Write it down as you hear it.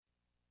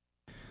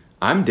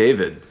I'm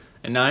David.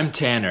 And I'm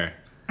Tanner.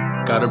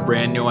 Got a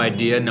brand new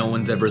idea no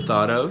one's ever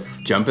thought of?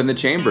 Jump in the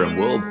chamber and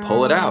we'll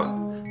pull it out.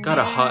 Got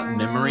a hot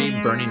memory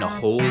burning a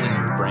hole in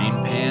your brain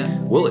pan?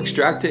 We'll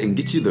extract it and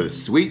get you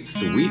those sweet,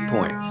 sweet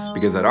points.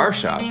 Because at our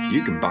shop,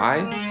 you can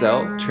buy,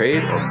 sell,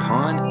 trade, or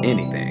pawn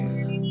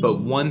anything. But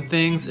one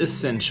thing's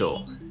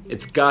essential.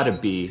 It's gotta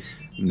be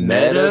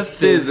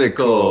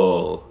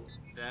metaphysical.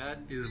 That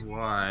is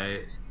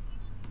why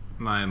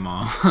my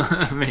mom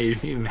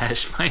made me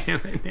mash my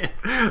M&Ms.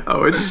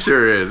 Oh, it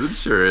sure is. It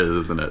sure is,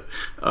 isn't it?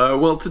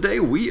 Well, today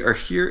we are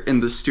here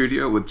in the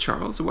studio with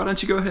Charles. So why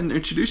don't you go ahead and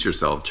introduce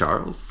yourself,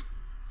 Charles?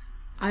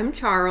 I'm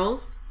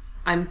Charles.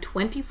 I'm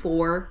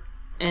 24,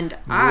 and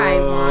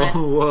I want...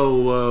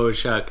 Whoa,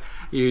 Chuck.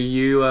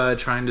 You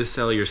trying to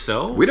sell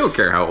yourself? We don't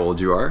care how old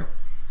you are.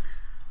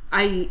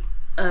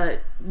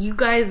 You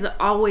guys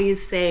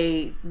always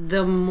say,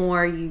 the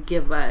more you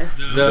give us,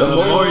 the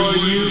more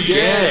you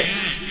get.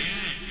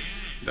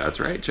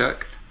 That's right,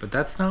 Chuck. But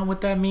that's not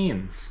what that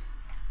means.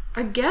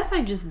 I guess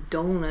I just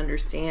don't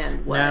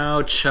understand what...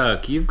 Now,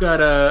 Chuck, you've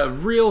got a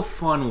real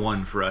fun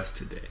one for us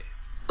today.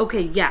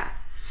 Okay, yeah.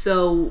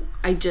 So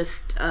I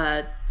just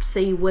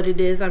say what it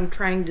is I'm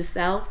trying to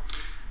sell?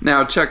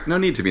 Now, Chuck, no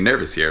need to be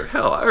nervous here.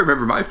 Hell, I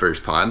remember my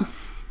first pawn.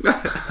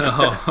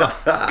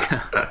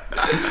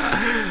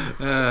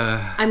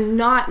 I'm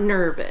not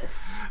nervous.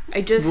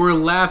 We're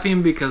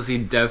laughing because he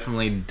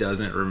definitely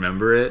doesn't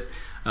remember it.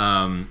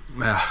 Pawn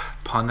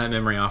that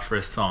memory off for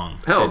a song,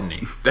 Hell, didn't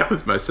he? That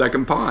was my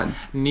second pawn.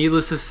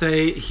 Needless to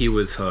say, he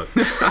was hooked.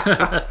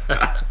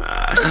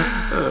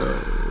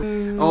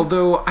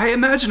 Although, I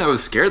imagine I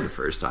was scared the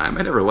first time.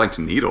 I never liked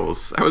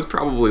needles. I was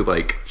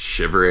probably,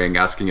 shivering,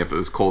 asking if it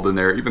was cold in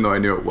there, even though I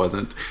knew it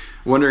wasn't.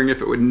 Wondering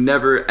if it would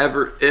never,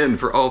 ever end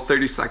for all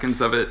 30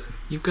 seconds of it.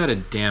 You've got a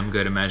damn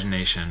good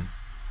imagination.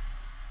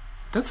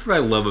 That's what I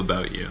love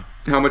about you.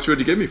 How much would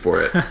you give me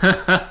for it?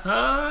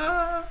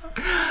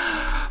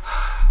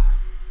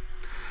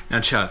 Now,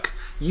 Chuck,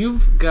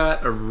 you've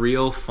got a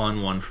real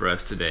fun one for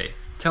us today.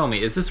 Tell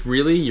me, is this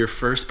really your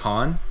first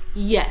pawn?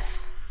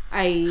 Yes.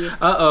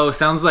 Uh-oh,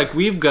 sounds like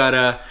we've got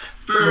a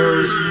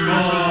first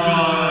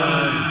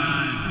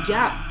pawn!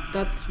 Yeah,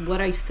 that's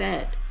what I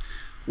said.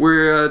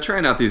 We're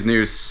trying out these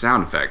new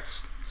sound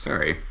effects.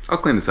 Sorry, I'll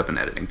clean this up in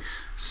editing.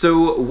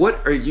 So,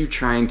 what are you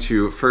trying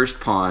to first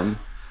pawn?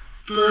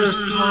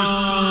 First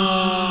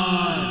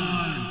pawn!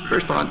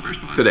 First pawn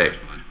today.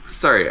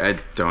 Sorry, I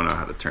don't know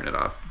how to turn it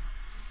off.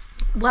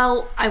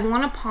 Well, I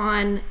want to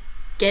pawn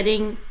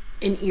getting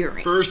an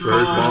earring. First pawn!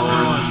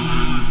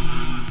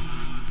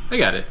 I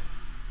got it.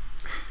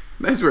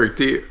 Nice work,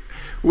 T.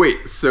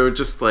 Wait, so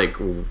just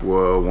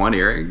one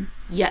earring?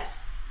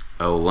 Yes.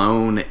 A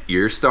lone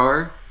ear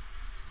star?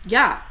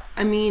 Yeah.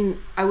 I mean,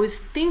 I was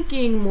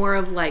thinking more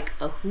of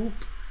a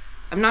hoop.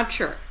 I'm not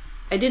sure.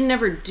 I didn't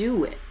ever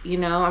do it,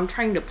 I'm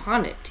trying to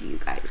pawn it to you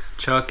guys.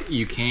 Chuck,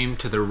 you came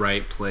to the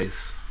right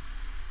place.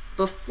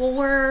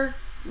 Before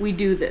we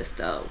do this,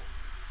 though,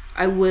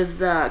 I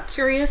was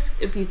curious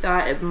if you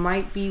thought it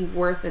might be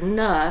worth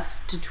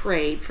enough to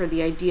trade for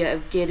the idea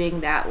of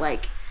getting that,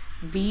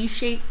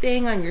 V-shaped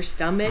thing on your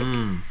stomach.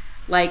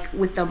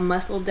 With the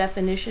muscle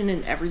definition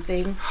and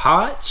everything.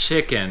 Hot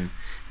chicken.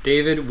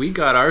 David, we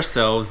got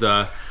ourselves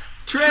a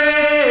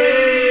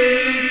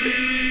trade!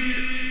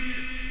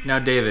 Now,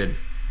 David,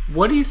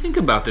 what do you think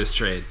about this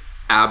trade?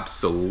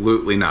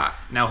 Absolutely not.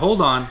 Now, hold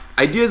on.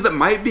 Ideas that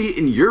might be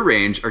in your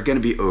range are going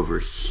to be over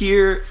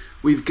here.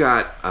 We've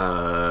got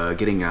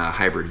getting a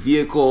hybrid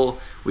vehicle.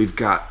 We've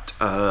got,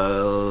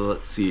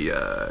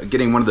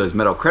 getting one of those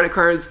metal credit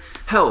cards.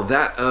 Hell,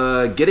 that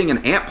getting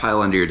an ant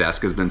pile under your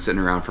desk has been sitting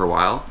around for a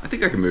while. I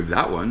think I can move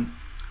that one.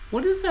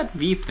 What is that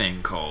V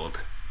thing called?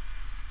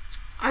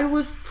 I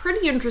was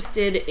pretty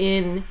interested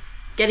in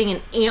getting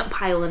an ant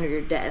pile under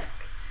your desk.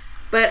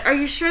 But are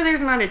you sure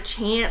there's not a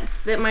chance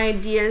that my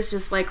idea is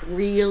just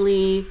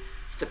really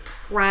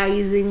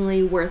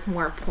surprisingly worth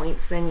more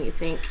points than you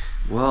think?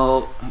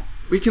 Well,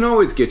 we can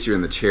always get you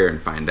in the chair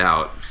and find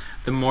out.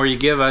 The more you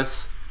give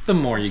us, the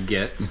more you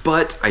get.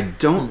 But I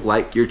don't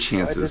like your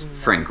chances,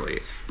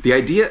 frankly. The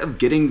idea of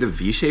getting the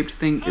V-shaped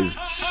thing is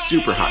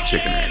super hot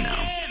chicken right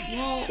now.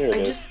 Well,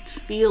 I just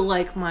feel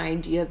like my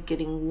idea of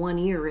getting one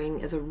earring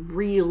is a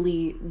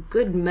really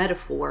good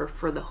metaphor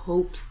for the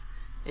hopes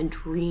and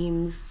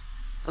dreams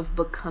of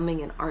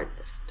becoming an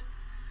artist.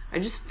 I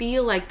just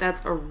feel like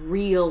that's a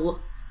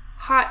real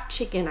hot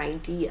chicken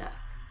idea.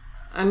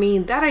 I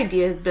mean, that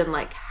idea has been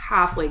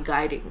halfway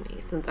guiding me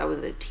since I was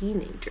a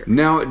teenager.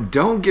 Now,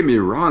 don't get me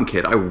wrong,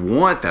 kid. I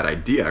want that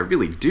idea. I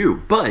really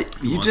do.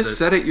 But you just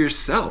said it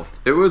yourself.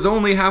 It was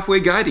only halfway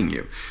guiding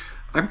you.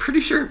 I'm pretty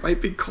sure it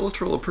might be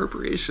cultural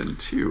appropriation,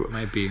 too. It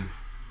might be.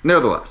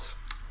 Nevertheless,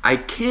 I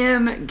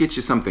can get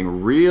you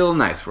something real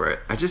nice for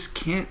it. I just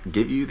can't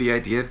give you the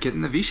idea of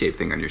getting the V-shaped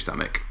thing on your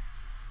stomach.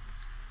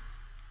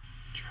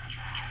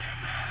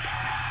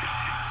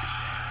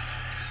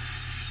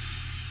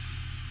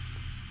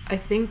 I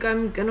think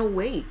I'm gonna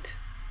wait.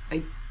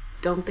 I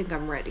don't think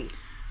I'm ready.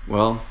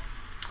 Well,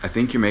 I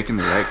think you're making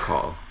the right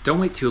call. Don't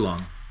wait too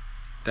long.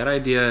 That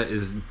idea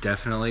is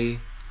definitely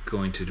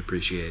going to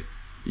depreciate.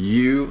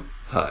 You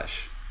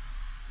hush.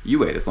 You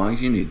wait as long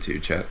as you need to,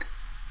 Chuck.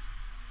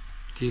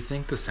 Do you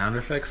think the sound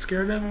effects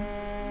scared him?